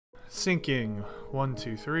Syncing. 1,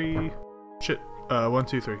 2, 3. Shit. 1,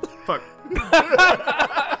 2, 3. Fuck.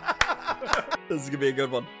 This is gonna be a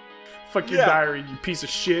good one. Fuck your diary, you piece of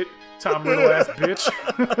shit. Tom Riddle ass bitch.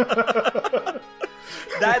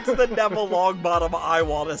 That's the Neville Longbottom I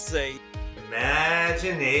want to see.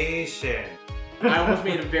 Imagination. I almost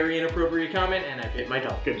made a very inappropriate comment and I bit my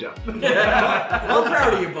tongue. Good job. I'm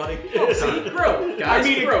proud of you, buddy. Oh, see? Growth.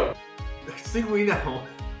 Guys, growth. Next thing we know,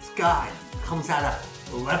 this guy comes out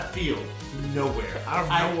of left field. Nowhere. Out of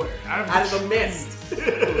nowhere. Out of the mist.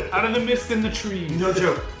 Out of the mist in the trees. No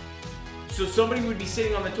joke. So somebody would be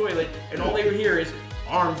sitting on the toilet and all they would hear is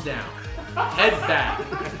arms down, head back,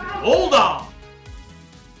 hold on.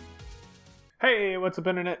 Hey, what's up,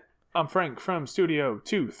 Internet? I'm Frank from Studio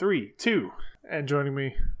 232. And joining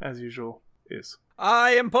me, as usual, is...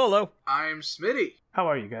 I am Polo. I'm Smitty. How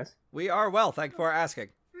are you guys? We are well, thank you for asking.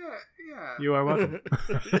 Yeah. You are welcome.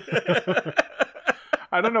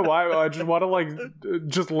 I don't know why. I just want to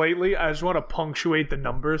just lately, I just want to punctuate the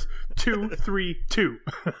numbers. 232.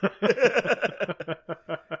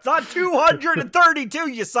 It's not 232,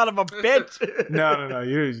 you son of a bitch. No.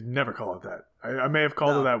 You never call it that. I may have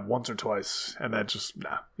called it that once or twice, and that just,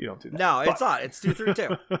 you don't do that. No, it's not. It's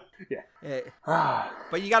 232. Yeah.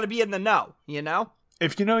 But you got to be in the know, you know?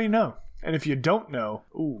 If you know, you know. And if you don't know,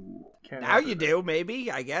 now you do,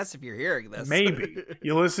 maybe, I guess, if you're hearing this. Maybe.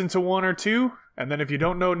 You listen to one or two, and then if you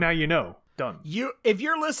don't know, now you know. Done. If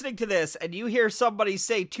you're listening to this and you hear somebody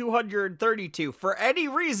say 232, for any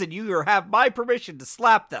reason, you have my permission to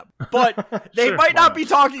slap them. But they Sure, might why not not? be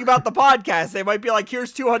talking about the podcast. They might be like,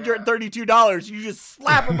 here's $232. You just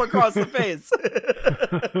slap them across the face.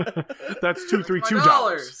 That's $232.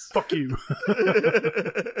 $2. Fuck you.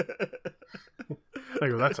 I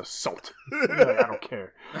go, that's assault. Like, I don't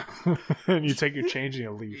care. And you take your change and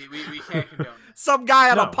you leave. We can't condone it. Some guy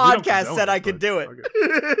on No, a we don't podcast condone said I it, could but- do it. Okay.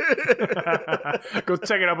 Go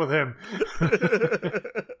check it up with him.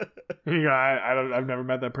 You go, I've never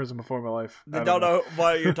met that person before in my life. I don't know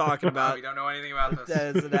what you're talking about. We don't know anything about this.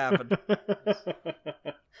 That hasn't happened.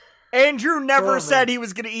 Andrew never said he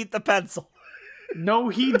was going to eat the pencil. No,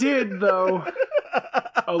 he did, though.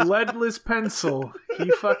 A leadless pencil. He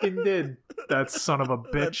fucking did. That son of a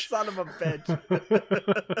That bitch. son of a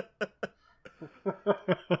bitch.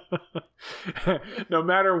 No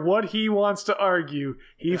matter what he wants to argue,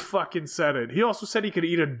 he fucking said it. He also said he could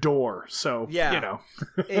eat a door, so, Yeah. you know.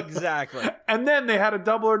 Exactly. And then they had a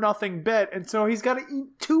double or nothing bet, and so he's got to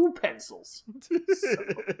eat 2 pencils. Son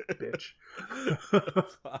of a bitch.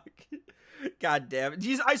 Fuck. God damn it.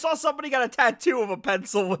 Jeez, I saw somebody got a tattoo of a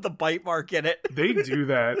pencil with a bite mark in it. They do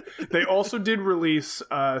that. They also did release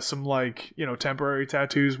some, temporary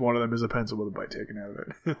tattoos. One of them is a pencil with a bite taken out of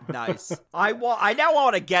it. Nice. I now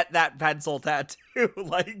want to get that pencil tattoo.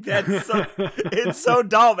 It's so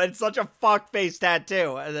dumb. It's such a fuckface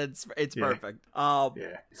tattoo, and it's Yeah. perfect.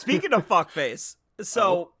 Yeah. Speaking of fuckface,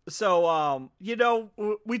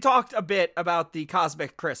 we talked a bit about the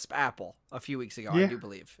Cosmic Crisp apple a few weeks ago. Yeah, I do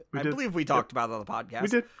believe. we did. believe we talked about it on the podcast. We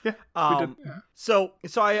did. Yeah. We did. So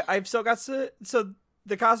I've still got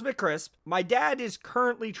the Cosmic Crisp. My dad is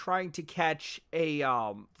currently trying to catch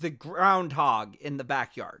the groundhog in the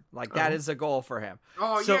backyard. Like that is a goal for him.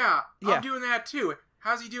 Oh, So- yeah. yeah. I'm doing that too.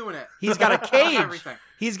 How's he doing it? He's got a cage. Everything.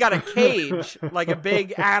 He's got a cage, like a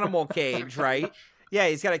big animal cage, right? Yeah,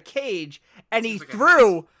 he's got a cage, and he Seems like a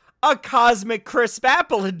threw a Cosmic Crisp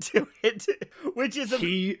apple into it, which is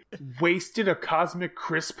He wasted a Cosmic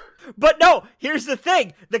Crisp. But no, here's the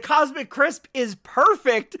thing. The Cosmic Crisp is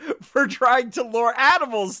perfect for trying to lure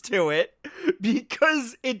animals to it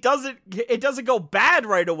because it doesn't go bad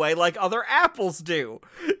right away like other apples do.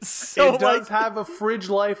 So It does have a fridge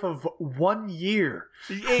life of 1 year.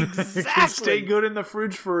 It can stay exactly. good in the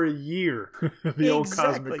fridge for a year. The old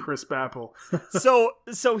Exactly. Cosmic Crisp apple. So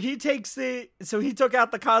he took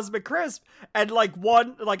out the Cosmic Crisp and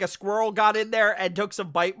a squirrel got in there and took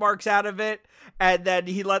some bite marks out of it, and then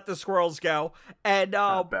he let the squirrels go. And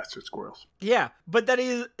Bastard squirrels. yeah, but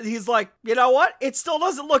then he's like, you know what? It still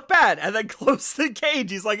doesn't look bad, and then closed the cage.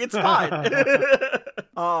 He's like, it's fine.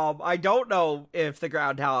 I don't know if the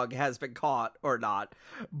groundhog has been caught or not,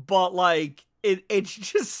 but it's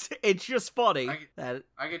just funny.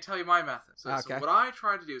 I can tell you my method. So Okay. what I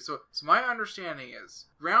try to do, so my understanding is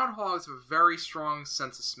groundhogs have a very strong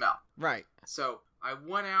sense of smell. Right. So I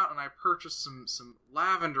went out and I purchased some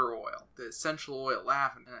lavender oil, the essential oil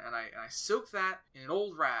lavender, and I soaked that in an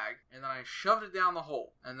old rag, and then I shoved it down the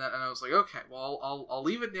hole, and I was like, okay, well I'll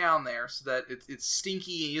leave it down there so that it's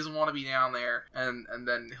stinky and he doesn't want to be down there, and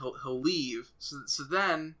then he'll leave. So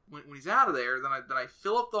then when he's out of there, then I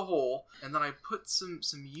fill up the hole, and then I put some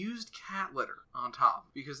used cat litter on top,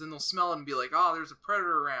 because then they'll smell it and be like, oh, there's a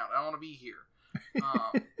predator around, I don't want to be here.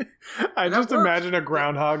 I just imagine a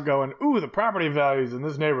groundhog going, ooh, the property values in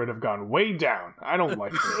this neighborhood have gone way down. I don't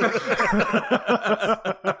like this.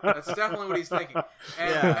 That's definitely what he's thinking.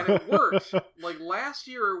 And it worked. Like last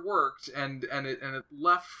year it worked, and it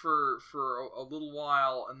left for a little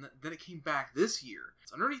while, and then it came back this year.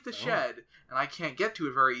 It's underneath the shed, and I can't get to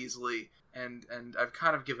it very easily, and I've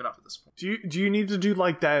kind of given up at this point. Do you need to do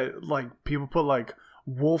like that, like people put like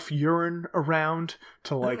wolf urine around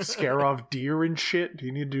to like scare off deer and shit? Do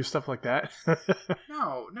you need to do stuff like that?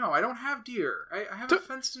 No, I don't have deer. I have a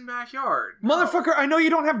fenced-in backyard. Motherfucker, I know you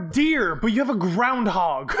don't have deer, but you have a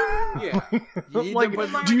groundhog. Yeah. Like,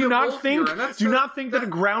 do you not think that a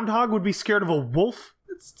groundhog would be scared of a wolf?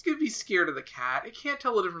 It's gonna be scared of the cat. It can't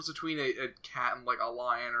tell the difference between a cat and like a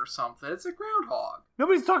lion or something. It's a groundhog.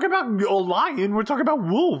 Nobody's talking about a lion. We're talking about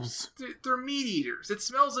wolves. They're meat eaters. It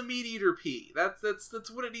smells a meat eater pee. That's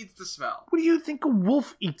what it needs to smell. What do you think a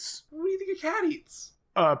wolf eats? What do you think a cat eats?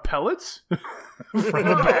 Pellets? From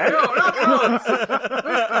No, the bag? no, not pellets.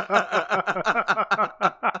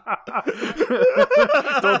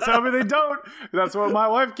 Don't tell me they don't. That's what my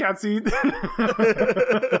wife cats eat. we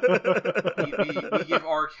give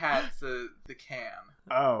our cat the can.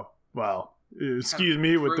 Oh, well. Excuse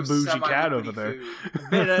me with the bougie cat over there.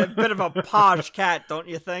 A bit of a posh cat, don't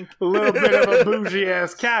you think? A little bit of a bougie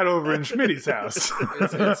ass cat over in Schmitty's house.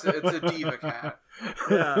 It's a diva cat.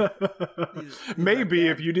 Yeah. Maybe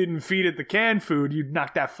if you didn't feed it the canned food, you'd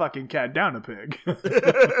knock that fucking cat down a peg.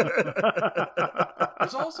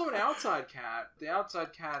 There's also an outside cat. The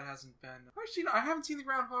outside cat hasn't been... Actually, no, I haven't seen the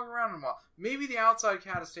groundhog around in a while. Maybe the outside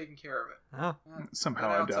cat has taken care of it. Oh. Somehow that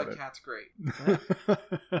I doubt outside it. cat's great.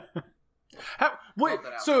 Wait, Love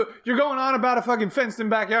that so you're going on about a fucking fenced-in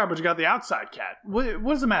backyard, but you got the outside cat.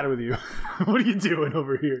 What's the matter with you? What are you doing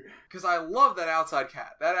over here? Because I love that outside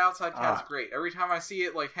cat. That outside cat's great. Every time I see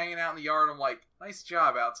it like hanging out in the yard, I'm like, nice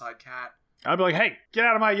job, outside cat. I'd be like, hey, get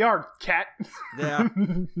out of my yard, cat. Yeah.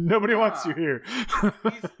 Nobody wants you here.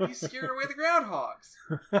 He's scared away the groundhogs.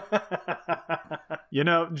 You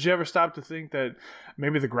know, did you ever stop to think that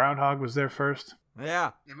maybe the groundhog was there first?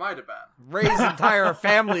 Yeah. It might have been. Raise entire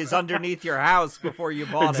families underneath your house before you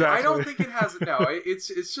bought Exactly. I don't think it has... No, it's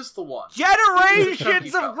just the one. it.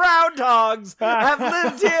 Generations of groundhogs have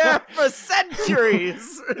lived here for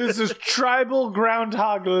centuries. This is tribal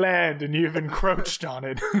groundhog land, and you've encroached on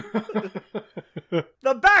it.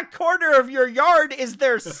 The back corner of your yard is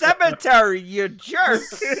their cemetery, you jerk.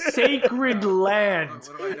 Sacred land.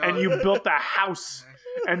 What have I done? And you built a house,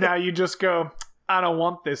 and now you just go, I don't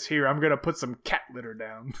want this here. I'm going to put some cat litter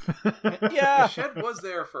down. Yeah. The shed was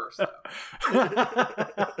there first, though.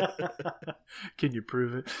 Can you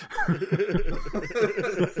prove it?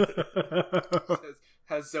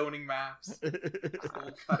 Has zoning maps. It's a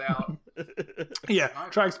little cut out. Yeah,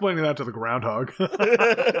 try explaining that to the groundhog.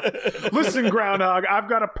 Listen, groundhog, I've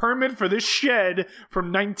got a permit for this shed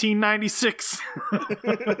from 1996.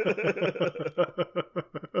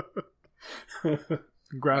 I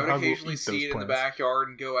Groundhog would will occasionally eat see those it in the plants. backyard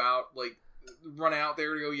and go out, like, run out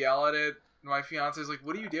there to go yell at it. And my fiance's like,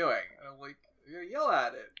 what are you doing? And I'm like, I'm gonna yell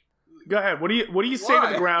at it. Go ahead. What do you say to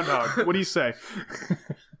Why? the groundhog? What do you say?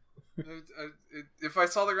 If I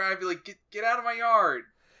saw the ground, I'd be like, get out of my yard.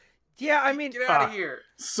 Yeah, I mean, Get out of here.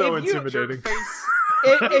 So If you- intimidating. Jerk face.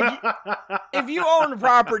 if you own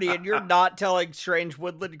property and you're not telling strange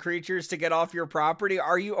woodland creatures to get off your property,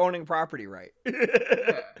 are you owning property right?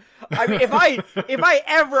 Yeah. I mean, if I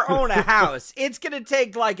ever own a house, it's gonna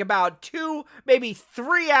take like about 2, maybe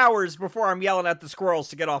 3 hours before I'm yelling at the squirrels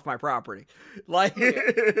to get off my property. Like,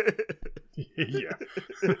 Yeah.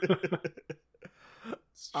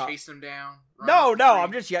 Chase them down. no,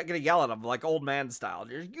 I'm just gonna yell at them like old man style.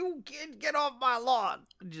 Just, you kid, get off my lawn.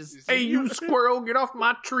 Just Hey, you squirrel, get off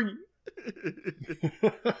my tree.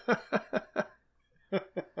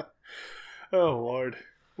 Oh, Lord.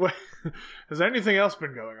 What? Has anything else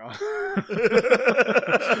been going on? I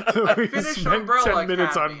We finished spent Umbrella 10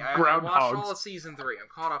 minutes Academy. on I watched all groundhogs. of season 3. I'm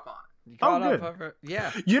caught up on it. Good.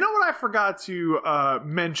 Yeah. You know what I forgot to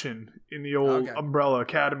mention in the old Umbrella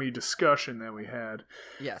Academy discussion that we had?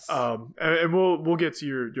 Yes. And we'll get to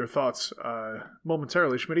your thoughts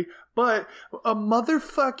momentarily, Schmitty. But a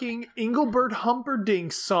motherfucking Engelbert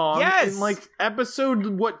Humperdinck song in like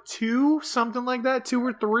episode 2, something like that, 2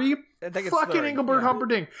 or 3. I think it's fucking 3, Engelbert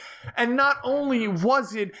Humperdinck. And not only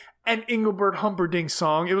was it an Engelbert Humperdinck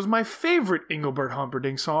song, it was my favorite Engelbert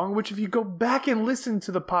Humperdinck song, which if you go back and listen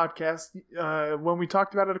to the podcast when we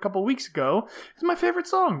talked about it a couple weeks ago, it's my favorite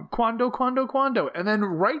song, Quando, Quando, Quando. And then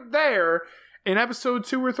right there in episode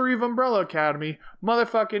 2 or 3 of Umbrella Academy,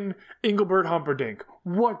 motherfucking Engelbert Humperdinck.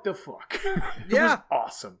 What the fuck? It was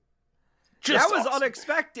awesome. That was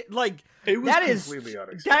unexpected. Like, it was completely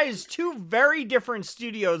unexpected. That is 2 very different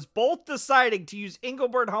studios, both deciding to use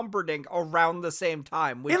Engelbert Humperdinck around the same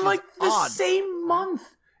time, which in like is the odd. same month.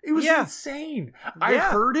 It was insane. I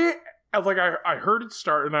heard it. I heard it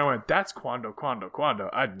start and I went, that's Quando, Quando, Quando.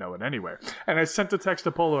 I'd know it anywhere. And I sent a text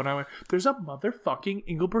to Polo and I went, there's a motherfucking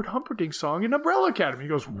Engelbert Humperdinck song in Umbrella Academy. He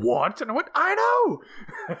goes, what? And I went, I know.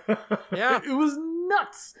 Yeah. It was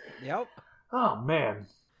nuts. Yep. Oh, man.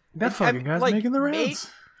 That fucking guy's making the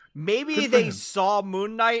rounds. Maybe they saw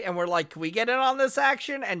Moon Knight and were like, can we get in on this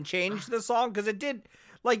action and change the song? Because it did,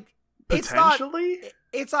 like, potentially?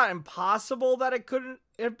 It's not impossible that it couldn't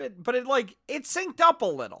have been, but it synced up a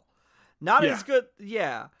little. Not as good,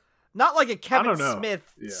 not like a Kevin Smith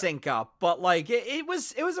sync up, but like it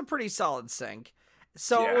was a pretty solid sync.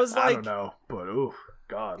 So it was like, I don't know, but oh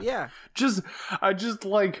god, yeah.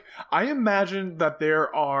 I imagine that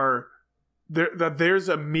there's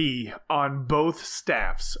a me on both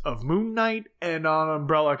staffs of Moon Knight and on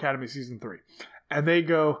Umbrella Academy season 3, and they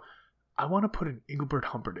go, I want to put an Engelbert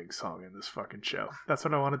Humperdinck song in this fucking show. That's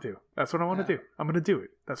what I want to do. That's what I want to do. I'm going to do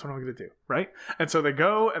it. That's what I'm going to do. Right? And so they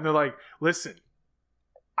go and they're like, listen,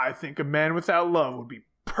 I think A Man Without Love would be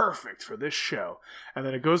perfect for this show. And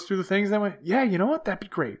then it goes through the things and I went, yeah, you know what? That'd be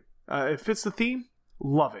great. It fits the theme.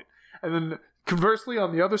 Love it. And then conversely,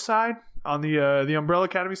 on the other side, on the Umbrella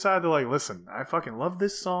Academy side, they're like, listen, I fucking love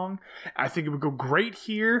this song. I think it would go great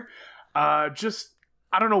here.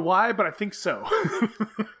 I don't know why, but I think so.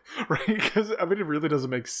 Right? Because, I mean, it really doesn't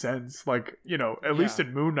make sense. Like, you know, at least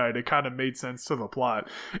in Moon Knight, it kind of made sense to the plot.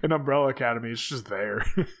 In Umbrella Academy, it's just there.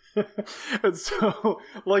 And so,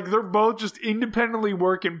 like, they're both just independently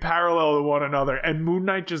working parallel to one another. And Moon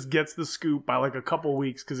Knight just gets the scoop by, like, a couple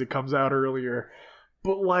weeks because it comes out earlier.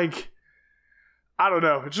 But, like, I don't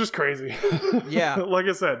know. It's just crazy. Yeah. Like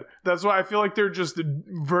I said, that's why I feel like they're just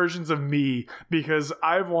versions of me, because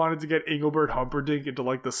I've wanted to get Engelbert Humperdinck into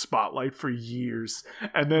like the spotlight for years.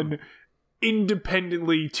 And then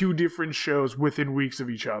independently, 2 different shows within weeks of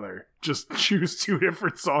each other just choose 2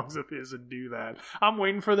 different songs of his and do that. I'm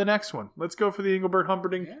waiting for the next one. Let's go for the Engelbert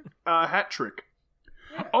Humperdinck hat trick.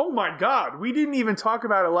 Yeah. Oh my god, we didn't even talk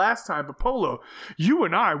about it last time, but Polo, you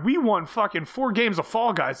and I, we won fucking 4 games of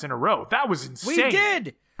Fall Guys in a row. That was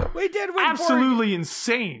insane. We did win absolutely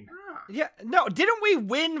insane. Yeah, no, didn't we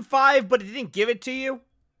win 5, but it didn't give it to you?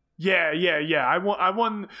 Yeah. I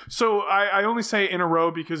won. So I only say in a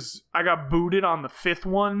row because I got booted on the 5th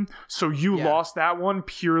one. So you lost that one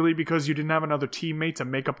purely because you didn't have another teammate to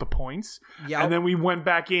make up the points. Yeah. And then we went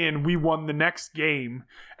back in. We won the next game,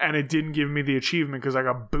 and it didn't give me the achievement because I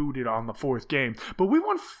got booted on the 4th game. But we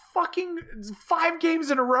won fucking 5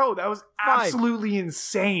 games in a row. That was absolutely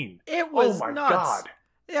insane. It was nuts. God.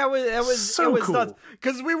 Yeah, it was cool. nuts.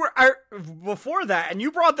 Because we were before that, and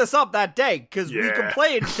you brought this up that day because we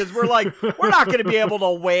complained because we're like, we're not going to be able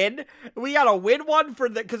to win. We got to win one for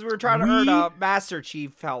because we were trying to earn a Master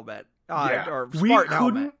Chief helmet or Spartan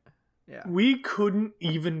helmet. Yeah. We couldn't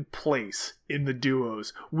even place in the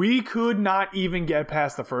duos. We could not even get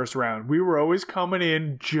past the first round. We were always coming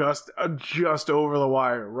in just over the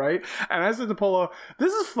wire, right? And I said to Polo,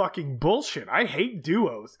 this is fucking bullshit. I hate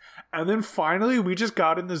duos. And then finally, we just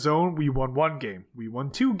got in the zone. We won 1 game. We won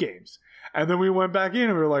 2 games. And then we went back in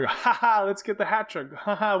and we were like, haha, let's get the hat trick.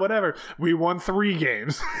 Haha, whatever. We won 3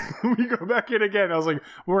 games. We go back in again. I was like,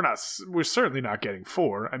 we're certainly not getting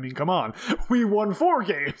 4. I mean, come on. We won 4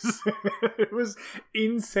 games. It was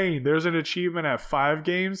insane. There's an achievement at 5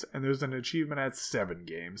 games and there's an achievement at 7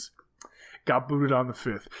 games. Got booted on the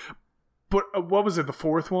 5th. But what was it? The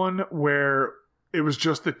 4th one where it was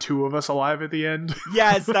just the 2 of us alive at the end.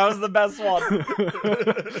 Yes, that was the best one.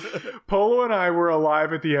 Polo and I were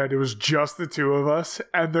alive at the end. It was just the 2 of us,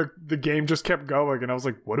 and the game just kept going. And I was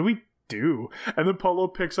like, "What do we do? And then Polo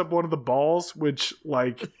picks up one of the balls, which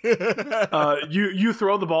like you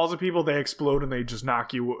throw the balls at people, they explode and they just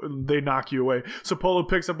knock you away. So Polo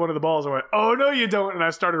picks up one of the balls and went, "Oh no, you don't!" And I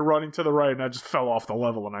started running to the right, and I just fell off the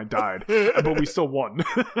level and I died. But we still won.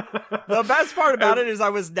 The best part about it is I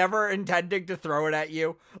was never intending to throw it at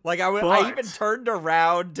you. Like I even turned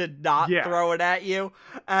around to not throw it at you.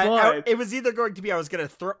 And it was either going to be I was going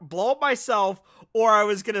to blow up myself or I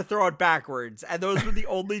was going to throw it backwards. And those were the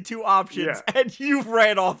only two options. Yeah. And you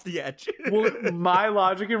ran off the edge. Well, my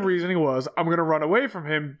logic and reasoning was I'm going to run away from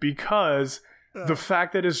him because the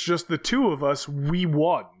fact that it's just the two of us, we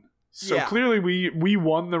won. So clearly we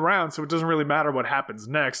won the round, so it doesn't really matter what happens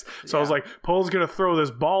next. So I was like, Pole's going to throw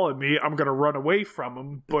this ball at me. I'm going to run away from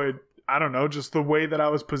him. But I don't know, just the way that I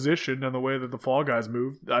was positioned and the way that the Fall Guys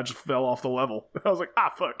moved, I just fell off the level. I was like,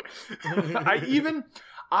 fuck.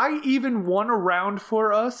 I even won a round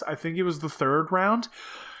for us. I think it was the third round.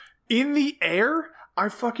 In the air, I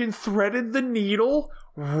fucking threaded the needle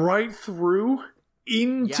right through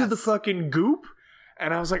into the fucking goop.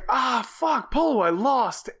 And I was like, fuck, Polo, I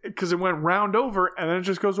lost. Because it went round over, and then it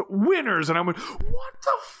just goes, winners. And I went, what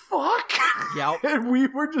the fuck? Yep. And we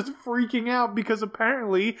were just freaking out because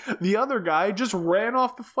apparently the other guy just ran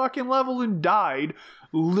off the fucking level and died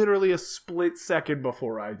literally a split second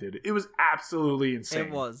before I did. It was absolutely insane.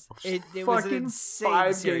 It was. It was an insane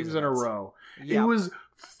 5 games in a row. Yep. It was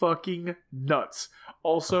fucking nuts.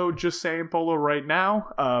 Also, just saying, Polo, right now,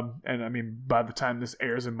 and I mean, by the time this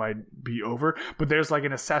airs, it might be over, but there's like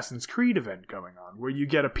an Assassin's Creed event going on where you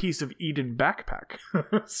get a piece of Eden backpack.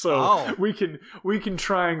 So we can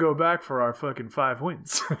try and go back for our fucking 5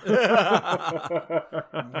 wins.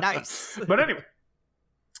 Nice. But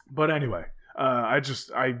anyway,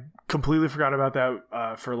 I completely forgot about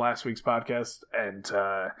that for last week's podcast, and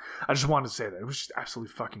I just wanted to say that it was just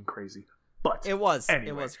absolutely fucking crazy. But it was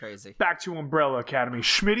crazy. Back to Umbrella Academy.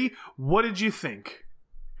 Schmitty, what did you think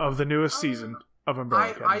of the newest season of Umbrella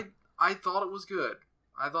Academy? I thought it was good.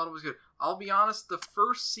 I'll be honest, the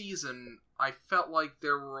first season, I felt like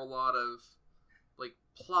there were a lot of like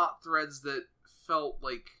plot threads that felt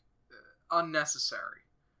like unnecessary.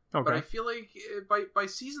 Okay. But I feel like by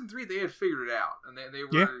season 3 they had figured it out, and they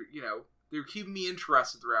were they were keeping me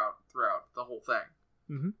interested throughout the whole thing.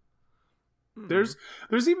 Mm-hmm. There's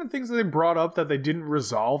even things that they brought up that they didn't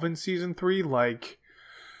resolve in season 3, like,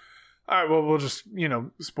 all right, well, we'll just,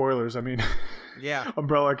 spoilers. I mean,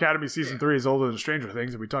 Umbrella Academy season 3 is older than Stranger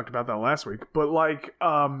Things, and we talked about that last week. But like,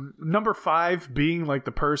 number 5 being like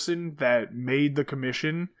the person that made the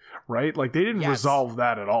commission, right? Like, they didn't resolve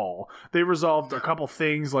that at all. They resolved a couple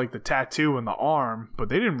things like the tattoo and the arm, but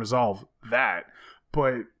they didn't resolve that.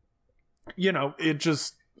 But it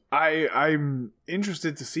just. I'm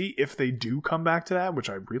interested to see if they do come back to that, which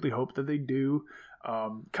I really hope that they do.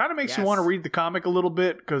 Kind of makes you want to read the comic a little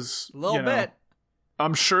bit because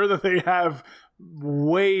I'm sure that they have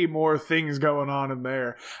way more things going on in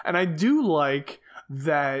there. And I do like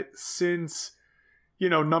that since,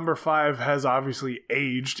 number 5 has obviously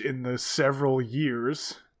aged in the several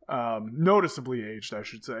years, noticeably aged, I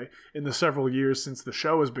should say, in the several years since the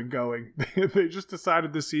show has been going. They just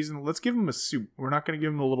decided this season, let's give him a suit. We're not going to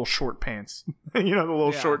give him the little short pants, the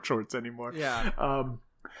little short shorts anymore. Yeah.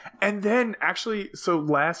 And then actually, so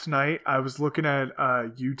last night I was looking at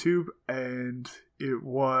YouTube, and it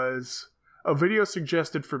was a video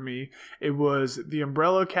suggested for me. It was the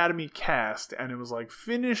Umbrella Academy cast, and it was like,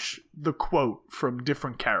 finish the quote from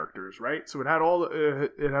different characters, right? So it had all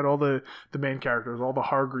the main characters, all the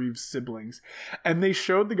Hargreaves siblings, and they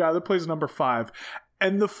showed the guy that plays number 5.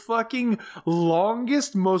 And the fucking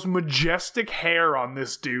longest, most majestic hair on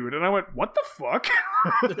this dude. And I went, what the fuck?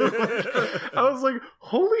 I was like,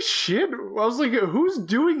 holy shit. I was like, who's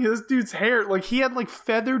doing this dude's hair? Like, he had like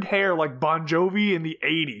feathered hair like Bon Jovi in the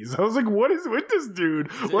 80s. I was like, what is with this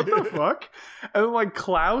dude? What the fuck? And then like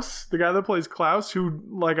Klaus, the guy that plays Klaus, who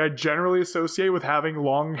like I generally associate with having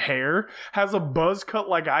long hair, has a buzz cut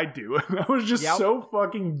like I do. And I was just so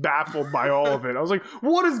fucking baffled by all of it. I was like,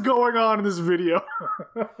 what is going on in this video?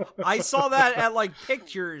 I saw that at like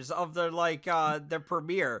pictures of their their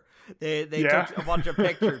premiere. They took a bunch of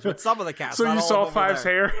pictures with some of the cast. So you saw 5's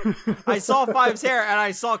hair? I saw 5's hair, and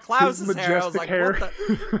I saw Klaus's hair. I was like, what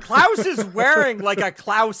the? Klaus is wearing like a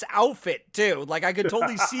Klaus outfit too. Like I could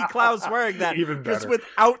totally see Klaus wearing that, even better, just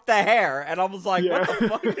without the hair. And I was like,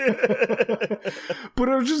 what the fuck? But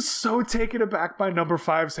I was just so taken aback by number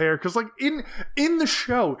 5's hair, because like in the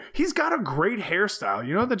show, he's got a great hairstyle,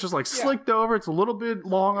 you know, that just like slicked over. It's a little bit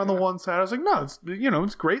long on the one side. I was like, no, it's, you know,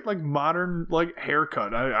 it's great, like modern like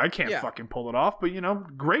haircut. I can't fucking pull it off, but you know,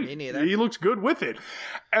 great. Me neither. He looks good with it.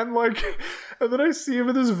 And like, and then I see him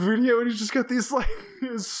in this video, and he's just got these like,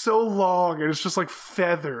 it's so long, and it's just like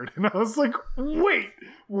feathered, and I was like, wait.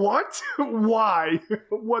 What? Why?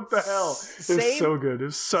 What the hell? It's so good.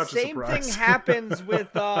 It's such a surprise. Same thing happens with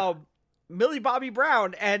Millie Bobby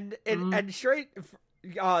Brown, and straight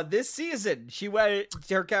this season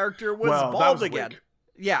her character was bald again. Weak.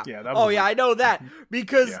 Yeah. That was weak. I know that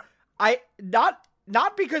because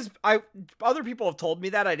not because other people have told me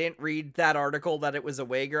that. I didn't read that article that it was a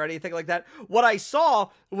wig or anything like that. What I saw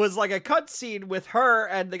was like a cutscene with her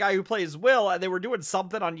and the guy who plays Will, and they were doing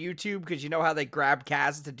something on YouTube, because you know how they grab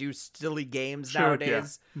casts to do silly games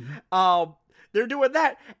nowadays. Yeah. They're doing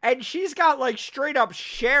that, and she's got like straight up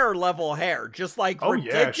Cher level hair, just like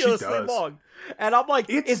ridiculously long. And I'm like,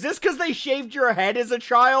 is this because they shaved your head as a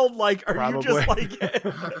child? Like, are you just like...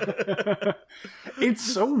 It's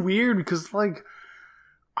so weird, because like,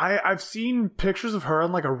 I've seen pictures of her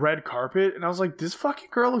on like a red carpet, and I was like, this fucking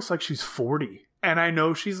girl looks like she's 40. And I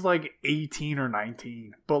know she's like 18 or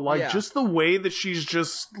 19, but like just the way that she's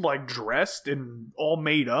just like dressed and all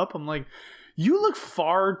made up, I'm like, you look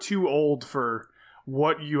far too old for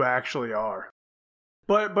what you actually are.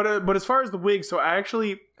 But as far as the wig, so I've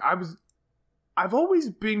always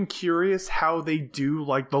been curious how they do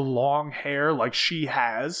like the long hair like she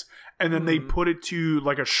has, and then they put it to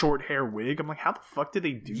like a short hair wig. I'm like, how the fuck did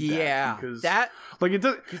they do that? Yeah, because like it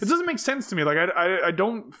doesn't make sense to me. Like I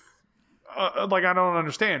don't like, I don't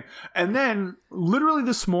understand. And then literally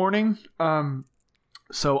this morning,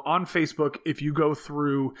 so on Facebook, if you go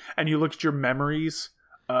through and you look at your memories,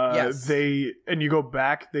 and you go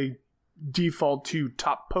back, they default to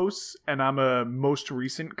top posts, and I'm a most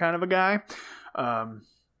recent kind of a guy.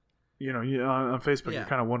 You know, on Facebook, you're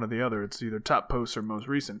kind of one or the other. It's either top posts or most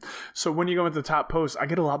recent. So when you go into top posts, I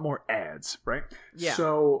get a lot more ads, right? Yeah.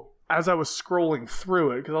 So as I was scrolling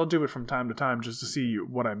through it, because I'll do it from time to time just to see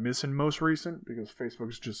what I miss in most recent, because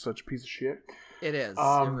Facebook's just such a piece of shit. It is.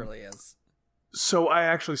 It really is. So I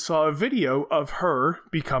actually saw a video of her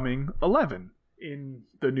becoming 11 in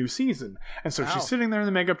the new season. And so she's sitting there in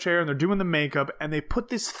the makeup chair, and they're doing the makeup, and they put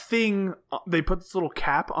this little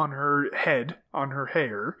cap on her head, on her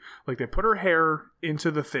hair. Like, they put her hair into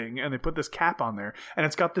the thing, and they put this cap on there, and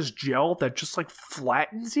it's got this gel that just like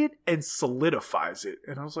flattens it and solidifies it.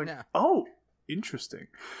 And I was like, oh, interesting.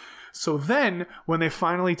 So then when they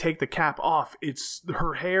finally take the cap off,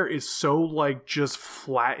 her hair is so like just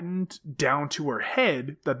flattened down to her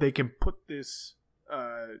head that they can put this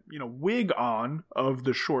wig on of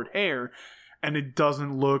the short hair, and it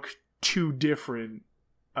doesn't look too different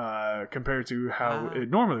compared to how it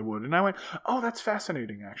normally would. And I went, oh, that's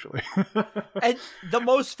fascinating, actually. And the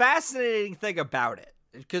most fascinating thing about it,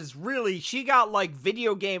 because really she got like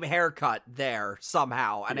video game haircut there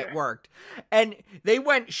somehow, and it worked, and they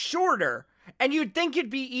went shorter. And you'd think it'd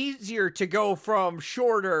be easier to go from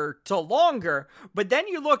shorter to longer, but then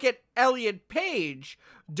you look at Elliot Page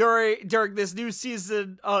during this new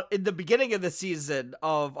season, in the beginning of the season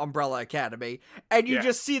of Umbrella Academy, and you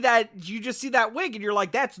just see that wig, and you're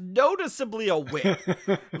like, that's noticeably a wig.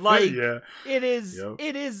 Like, it is.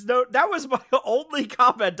 That was my only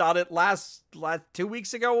comment on it last 2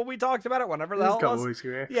 weeks ago when we talked about it. Whenever the hell it was. Weeks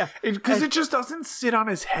ago, because it just doesn't sit on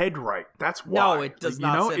his head right. That's why. No, it does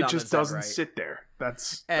not. It just doesn't sit there.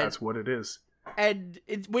 That's what it is. And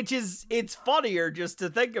it's funnier just to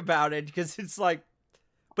think about it, because it's like,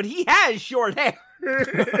 but he has short hair. It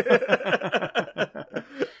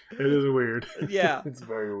is weird. Yeah. It's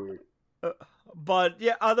very weird. But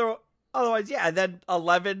yeah, otherwise, yeah, and then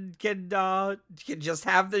 11 can just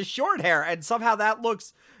have this short hair, and somehow that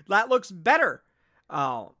looks better.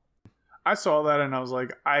 I saw that and I was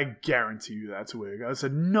like, I guarantee you that's a wig. I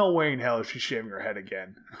said, no way in hell is she shaving her head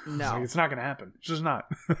again. No. Like, it's not going to happen. It's just not.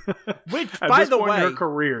 Which, at by this the point way, in her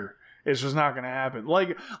career, it's just not going to happen.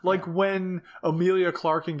 Like when Emilia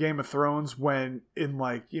Clarke in Game of Thrones went in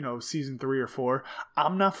season 3 or 4,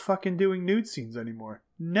 I'm not fucking doing nude scenes anymore.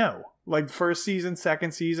 No. Like first season,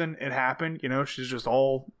 second season, it happened. She's just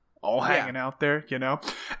all hanging out there,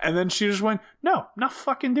 And then she just went, no, I'm not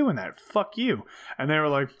fucking doing that. Fuck you. And they were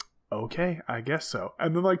like, okay, I guess so.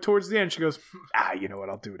 And then towards the end, she goes, you know what?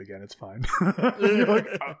 I'll do it again. It's fine. You're like,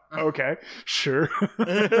 okay, sure.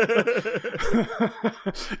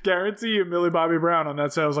 Guarantee you, Millie Bobby Brown on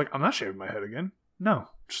that set was like, I'm not shaving my head again. No,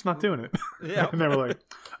 just not doing it. Yeah. And they were like,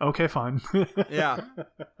 okay, fine. Yeah.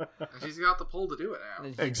 And she's got the pull to do it now.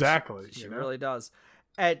 Exactly. She really does.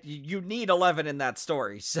 And you need 11 in that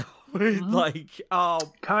story, so like,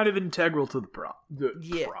 kind of integral to the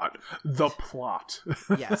Yeah. plot.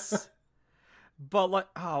 yes. But like,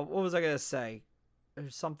 what was I gonna say?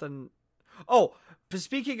 There's something. Oh,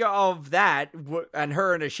 speaking of that, and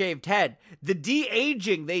her in a shaved head, the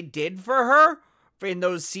de-aging they did for her in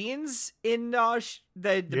those scenes in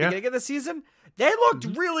the beginning of the season, they looked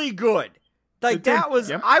really good. Like that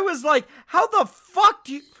was, I was like, how the fuck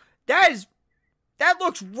do you? That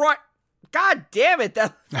looks right. God damn it!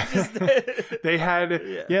 That they had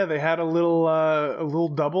they had a little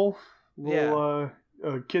double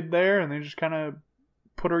kid there, and they just kind of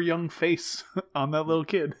put her young face on that little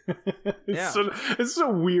kid. It's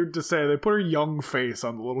so weird to say. They put her young face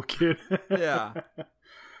on the little kid. Yeah.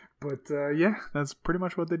 But that's pretty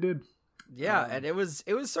much what they did. Yeah, and it was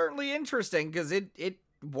certainly interesting because it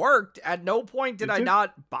worked. At no point did I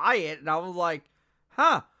not buy it, and I was like,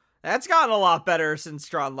 huh, that's gotten a lot better since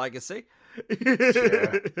Tron Legacy.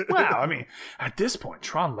 Yeah. Well, I mean, at this point,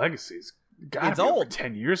 Tron Legacy's got to be over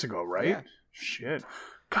 10 years ago, right? Yeah. Shit.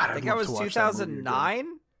 God, I think that was 2009?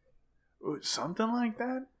 Something like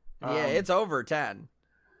that? Yeah, it's over 10.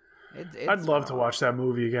 I'd love to watch that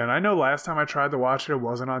movie again. I know last time I tried to watch it, it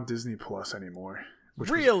wasn't on Disney Plus anymore. Which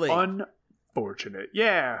really? Was unfortunate.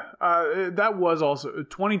 Yeah. That was also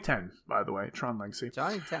 2010, by the way, Tron Legacy.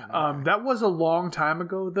 2010. Okay. That was a long time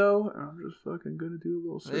ago, though. I'm just fucking going to do a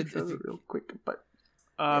little search of it real quick. But,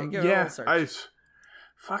 fucking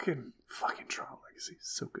Tron Legacy is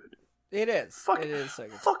so good. It is. Fuck, it is so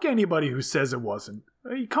good. Fuck anybody who says it wasn't.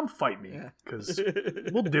 Hey, come fight me, because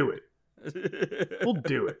we'll do it. We'll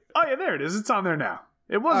do it. Oh, yeah, there it is. It's on there now.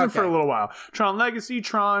 It wasn't for a little while. Tron Legacy,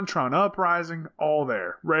 Tron Uprising, all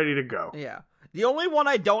there. Ready to go. Yeah. The only one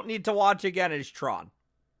I don't need to watch again is Tron.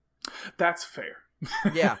 That's fair.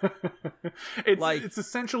 Yeah. It's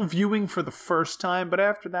essential viewing for the first time, but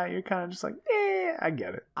after that, you're kind of just like, I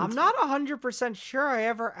get it. I'm not 100% sure I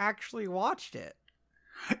ever actually watched it.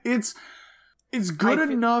 It's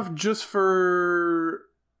good enough just for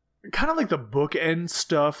kind of like the bookend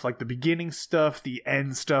stuff, like the beginning stuff, the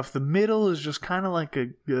end stuff. The middle is just kind of like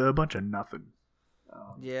a bunch of nothing.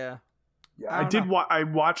 Yeah. I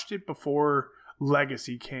watched it before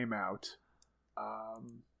Legacy came out.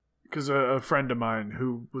 Because a friend of mine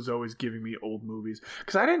who was always giving me old movies,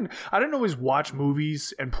 because I didn't always watch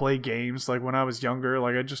movies and play games like when I was younger.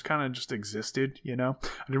 Like I just kind of just existed, you know.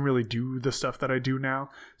 I didn't really do the stuff that I do now.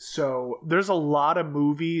 So there's a lot of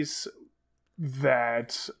movies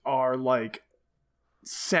that are like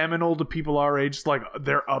seminal to people our age, like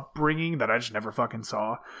their upbringing, that I just never fucking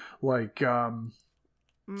saw. Like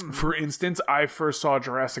for instance, I first saw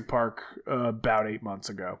Jurassic Park about 8 months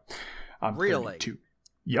ago. I'm really? 32.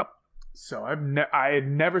 Yep. So I had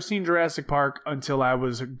never seen Jurassic Park until I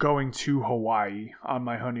was going to Hawaii on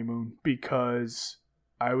my honeymoon, because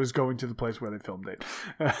I was going to the place where they filmed it.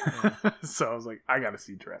 So I was like, I gotta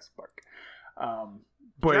see Jurassic Park.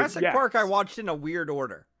 But Jurassic Park I watched in a weird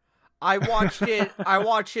order. I watched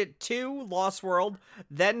it 2, Lost World,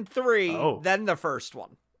 then 3, then the first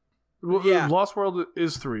one. Well, Lost World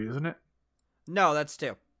is 3, isn't it? No, that's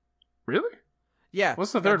 2. Really? Yeah.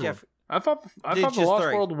 What's the third one? I thought the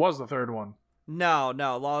Lost World was the third one. No.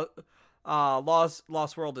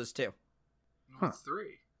 Lost World is 2. It's 3.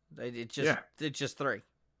 It's just 3.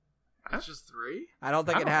 It's just 3? I don't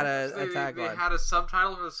think it had a tagline. They had a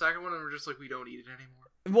subtitle for the second one, and we're just like, we don't need it anymore.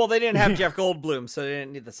 Well, they didn't have Jeff Goldblum, so they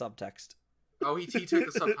didn't need the subtext. Oh, he took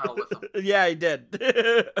the subtitle with him. Yeah, he did.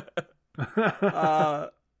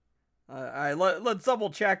 Let's double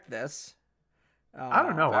check this. I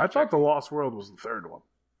don't know. I thought the Lost World was the third one.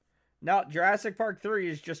 No, Jurassic Park 3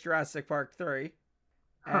 is just Jurassic Park 3.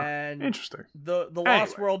 And interesting. The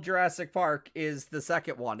Lost World Jurassic Park is the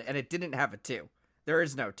second one, and it didn't have a 2. There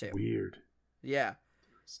is no 2. Weird. Yeah.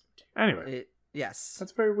 Anyway. Yes.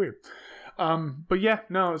 That's very weird. But yeah,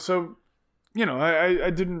 no, so, you know, I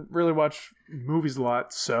didn't really watch movies a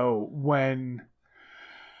lot, so when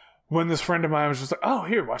this friend of mine was just like, oh,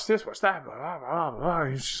 here, watch this, watch that, blah, blah, blah, blah.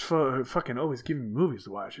 He's just fucking always giving me movies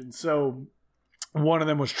to watch. And so one of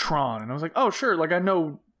them was Tron. And I was like, oh, sure. Like, I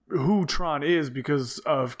know who Tron is because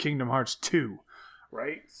of Kingdom Hearts 2,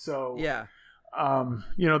 right? So, yeah.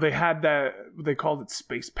 You know, they had that, they called it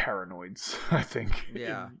Space Paranoids, I think,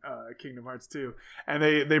 in Kingdom Hearts 2. And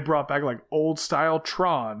they brought back, like, old-style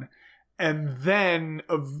Tron. And then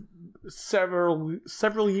several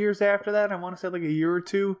years after that, I want to say like a year or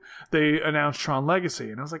two, they announced Tron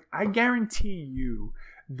Legacy. And I was like, I guarantee you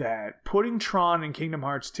that putting Tron in Kingdom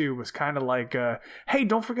Hearts 2 was kind of like, hey,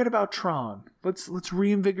 don't forget about Tron. Let's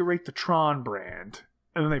reinvigorate the Tron brand.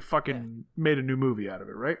 And then they fucking made a new movie out of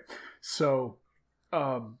it, right? So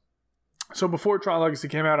So before Tron Legacy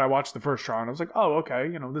came out, I watched the first Tron. I was like, oh,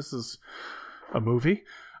 okay, this is a movie.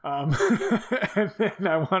 And then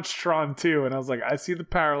I watched Tron 2, and I was like, I see the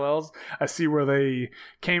parallels. I see where they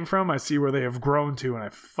came from. I see where they have grown to, and I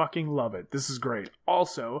fucking love it. This is great.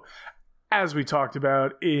 Also, as we talked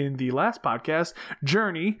about in the last podcast,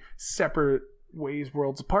 Journey, separate ways,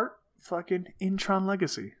 worlds apart, fucking in Tron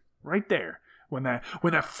Legacy. Right there. When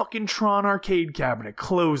that fucking Tron arcade cabinet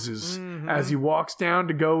closes as he walks down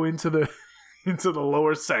to go into the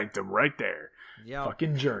lower sanctum, right there. Yeah.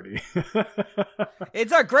 Fucking Journey.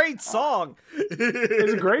 It's a great song.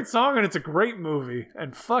 It's a great song and it's a great movie.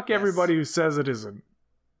 And fuck everybody who says it isn't.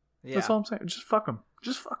 Yeah. That's all I'm saying. Just fuck them.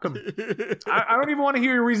 Just fuck them. I don't even want to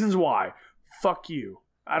hear your reasons why. Fuck you.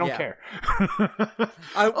 I don't care.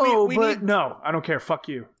 No, I don't care. Fuck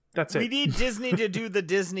you. That's it. We need Disney to do the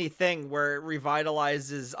Disney thing where it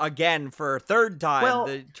revitalizes again for a third time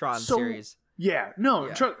the Tron series. Yeah, no,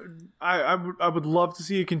 yeah. I would love to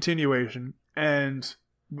see a continuation. And,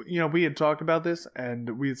 we had talked about this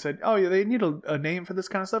and we had said, oh, yeah, they need a name for this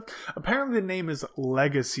kind of stuff. Apparently the name is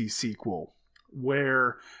Legacy Sequel,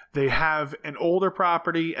 where they have an older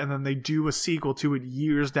property and then they do a sequel to it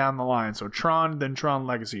years down the line. So Tron, then Tron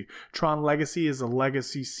Legacy. Tron Legacy is a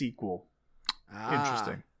Legacy sequel.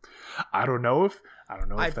 Interesting. I don't know if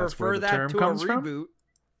that's where the term comes from. I prefer that to a reboot.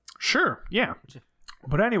 Sure, yeah.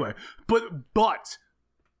 But anyway, but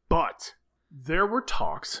there were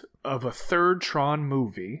talks of a third Tron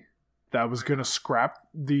movie that was going to scrap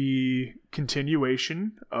the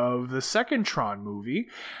continuation of the second Tron movie,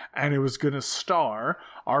 and it was going to star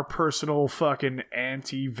our personal fucking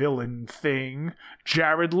anti-villain thing,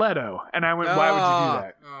 Jared Leto. And I went, why would you do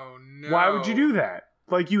that? Oh, no. Why would you do that?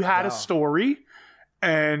 Like, you had a story,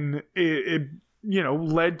 and it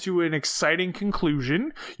led to an exciting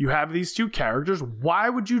conclusion. You have these two characters. Why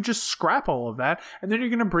would you just scrap all of that? And then you're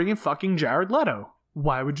going to bring in fucking Jared Leto.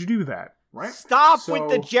 Why would you do that? Right? Stop with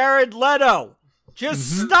the Jared Leto.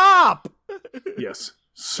 Just stop. Yes.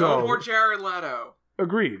 So no more Jared Leto.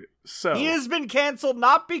 Agreed. So he has been canceled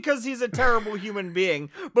not because he's a terrible human being,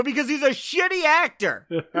 but because he's a shitty actor.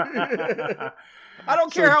 I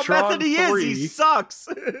don't care how Tron method he 3, is, he sucks.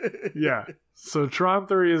 Yeah. So Tron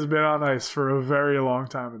 3 has been on ice for a very long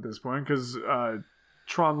time at this point because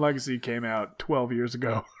Tron Legacy came out 12 years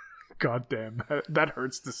ago. God damn, that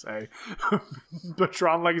hurts to say. But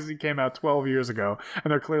Tron Legacy came out 12 years ago, and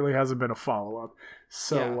there clearly hasn't been a follow-up.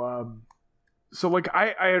 So,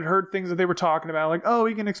 I had heard things that they were talking about, like, oh,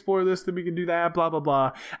 we can explore this, then we can do that, blah, blah,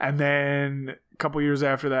 blah. And then a couple years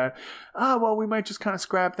after that, we might just kind of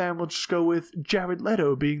scrap that, and we'll just go with Jared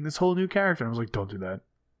Leto being this whole new character. And I was like, don't do that.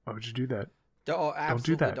 Why would you do that? Oh,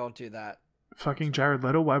 absolutely don't do that. Fucking Jared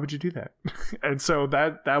Leto, why would you do that? And so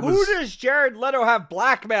that was... Who does Jared Leto have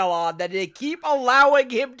blackmail on that they keep allowing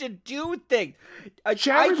him to do things?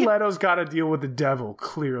 Jared Leto's got to deal with the devil,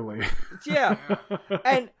 clearly. Yeah.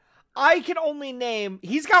 And I can only name...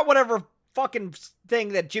 He's got whatever fucking thing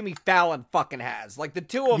that Jimmy Fallon fucking has. Like, the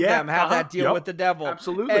two of them have that deal with the devil.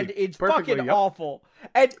 Absolutely. And it's fucking awful.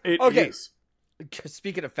 And it is.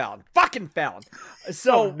 Speaking of Fallon, fucking Fallon.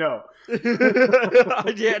 So no.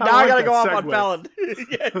 Yeah, now I gotta go off on Fallon.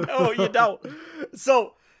 Yeah, no, you don't.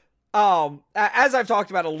 So, as I've talked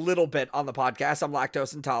about a little bit on the podcast, I'm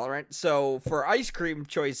lactose intolerant. So for ice cream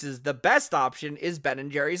choices, the best option is Ben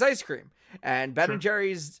 & Jerry's ice cream, and Ben &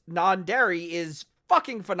 Jerry's non-dairy is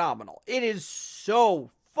fucking phenomenal. It is so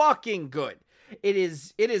fucking good. It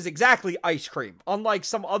is exactly ice cream, unlike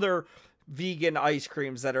some other vegan ice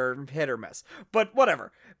creams that are hit or miss. But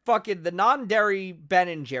whatever. Fucking the non-dairy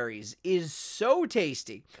Ben & Jerry's is so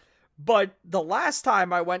tasty. But the last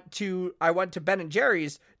time I went to Ben &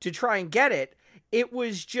 Jerry's to try and get it, it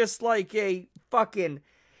was just like a fucking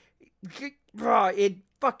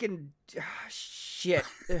shit.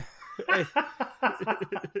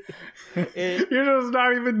 You're just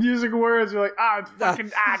not even using words. You're like, it's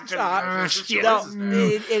fucking shit. No,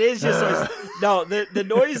 it is just no. The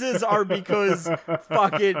noises are because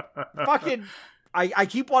fucking. I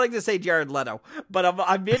keep wanting to say Jared Leto, but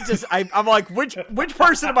I'm like, which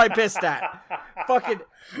person am I pissed at? Fucking.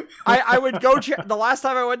 I would go the last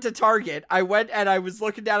time I went to Target. I went and I was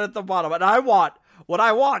looking down at the bottom, and what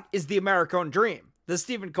I want is the American Dream. The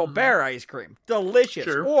Stephen Colbert ice cream. Delicious.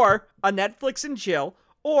 Sure. Or a Netflix and chill.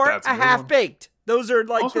 Or a half-baked. Those are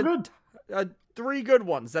like the three good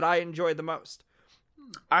ones that I enjoy the most.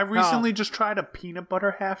 I recently just tried a peanut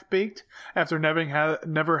butter half-baked after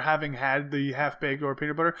never having had the half-baked or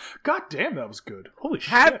peanut butter. God damn, that was good. Holy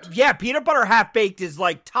shit. Yeah, peanut butter half-baked is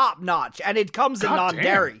like top-notch, and it comes in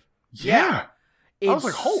non-dairy. Yeah. I was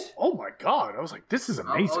like, oh my god! I was like, this is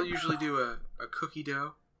amazing. I'll usually do a cookie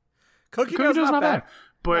dough. Cookie dough's dough's not bad.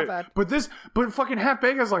 But Not bad. but fucking half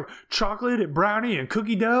baked has like chocolate and brownie and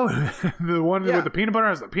cookie dough. The one with the peanut butter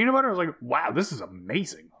has the peanut butter. I was like, wow, this is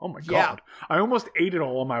amazing. Oh my god. I almost ate it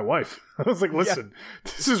all on my wife. I was like, listen,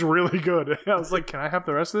 this is really good. I was like, can I have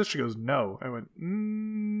the rest of this? She goes, no. I went,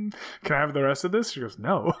 can I have the rest of this? She goes,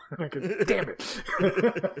 no. And I go, damn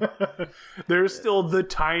it. There's still the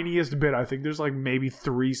tiniest bit. I think there's like maybe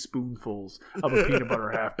 3 spoonfuls of a peanut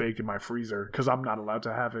butter half baked in my freezer because I'm not allowed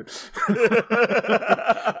to have it.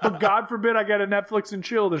 But God forbid I get a Netflix and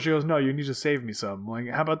chill. And she goes, no, you need to save me some. I'm like,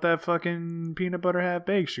 how about that fucking peanut butter half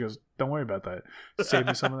baked? She goes, don't worry about that. Save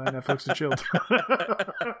me some of that Netflix and chill.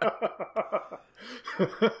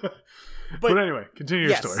 But anyway, continue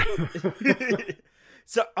your story.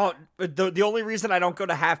 So, the only reason I don't go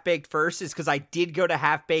to Half Baked first is because I did go to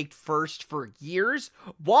Half Baked first for years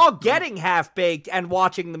while getting Half Baked and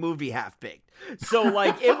watching the movie Half Baked. So,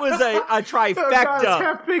 like, it was a trifecta.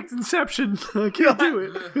 Half baked Inception. I can't do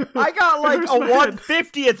it. I got like a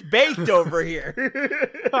 1/50th baked over here.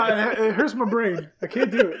 It hurts my brain. I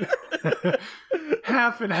can't do it.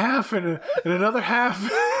 Half and half and another half.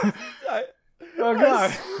 Oh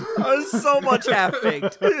god, I was so much half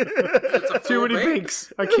baked. Too many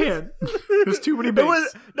bakes. I can't. There's too many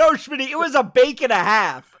bakes. No, Schmitty, it was a bake and a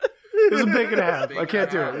half. It was a bake and a half. I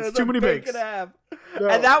can't do it. It's too many bakes. And a half. No.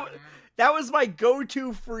 And that was my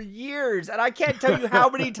go-to for years, and I can't tell you how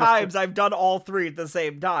many times I've done all 3 at the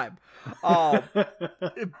same time.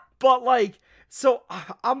 But like, so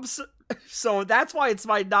that's why it's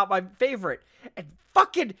not my favorite. And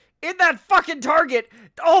fucking in that fucking Target,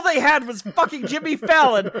 all they had was fucking Jimmy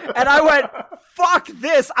Fallon, and I went, fuck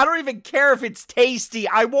this. I don't even care if it's tasty.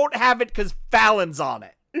 I won't have it because Fallon's on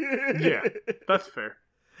it. Yeah, that's fair.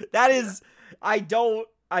 That is,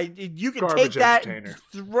 you can Garbage take that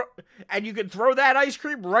and you can throw that ice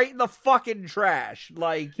cream right in the fucking trash.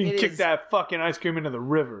 Like, you can kick that fucking ice cream into the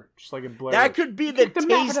river, just like in Blair. That could be the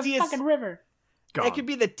tastiest fucking river. That could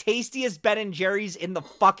be the tastiest Ben and Jerry's in the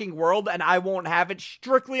fucking world, and I won't have it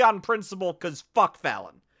strictly on principle because fuck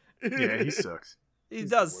Fallon. Yeah, he sucks. He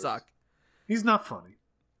does suck. He's not funny.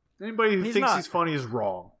 Anybody who thinks he's funny is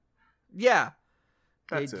wrong. Yeah.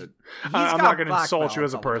 That's it. I'm not going to insult you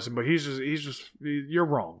as a person, but you're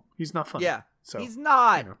wrong. He's not funny. Yeah. So, he's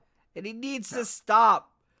not. And he needs to stop.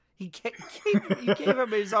 You gave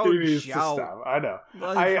him his own he needs show. To stop. I know.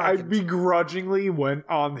 I begrudgingly went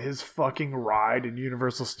on his fucking ride in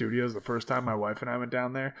Universal Studios the first time my wife and I went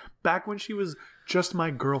down there, back when she was just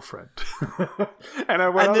my girlfriend. And I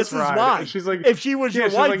went on this ride. And this is why. And she's like, if she was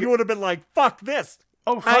your wife, you would have been like, fuck this.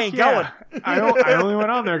 Oh, fuck, I ain't going. I only went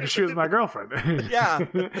on there because she was my girlfriend. Yeah.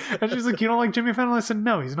 And she's like, you don't like Jimmy Fallon? I said,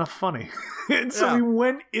 no, he's not funny. And so we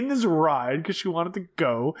went in this ride because she wanted to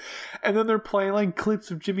go. And then they're playing like clips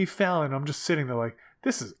of Jimmy Fallon. I'm just sitting there like,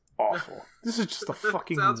 this is awful. This is just the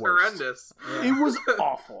fucking sounds worst. Horrendous. It was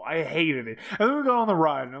awful. I hated it. And then we got on the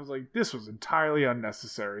ride, and I was like, this was entirely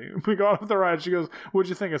unnecessary. We got off the ride, she goes, what'd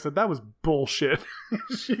you think? I said, that was bullshit.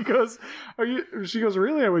 She goes,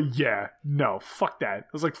 really? I went, yeah, no, fuck that. I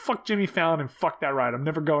was like, fuck Jimmy Fallon and fuck that ride. I'm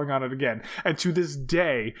never going on it again. And to this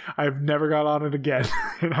day, I've never got on it again.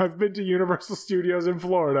 And I've been to Universal Studios in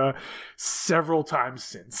Florida several times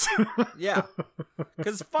since. Yeah.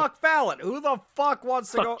 Because fuck Fallon. Who the fuck wants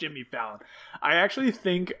to go? Fuck Jimmy Fallon. I actually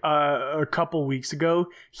think a couple weeks ago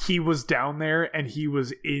he was down there and he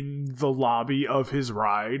was in the lobby of his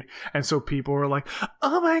ride, and so people were like,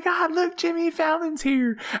 oh my god, look, Jimmy Fallon's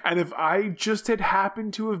here. And if I just had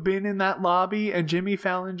happened to have been in that lobby and Jimmy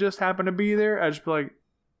Fallon just happened to be there, I'd just be like,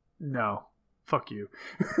 no, fuck you.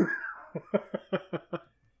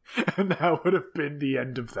 And that would have been the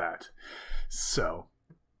end of that. So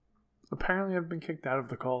apparently I've been kicked out of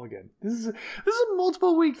the call again. This is a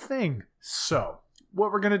multiple week thing. So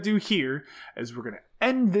what we're going to do here is we're going to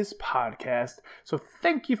end this podcast. So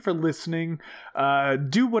thank you for listening.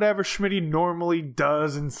 Do whatever Schmitty normally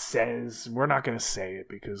does and says. We're not going to say it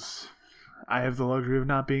because I have the luxury of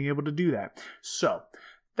not being able to do that. So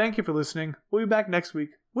thank you for listening. We'll be back next week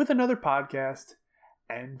with another podcast.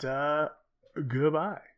 And goodbye.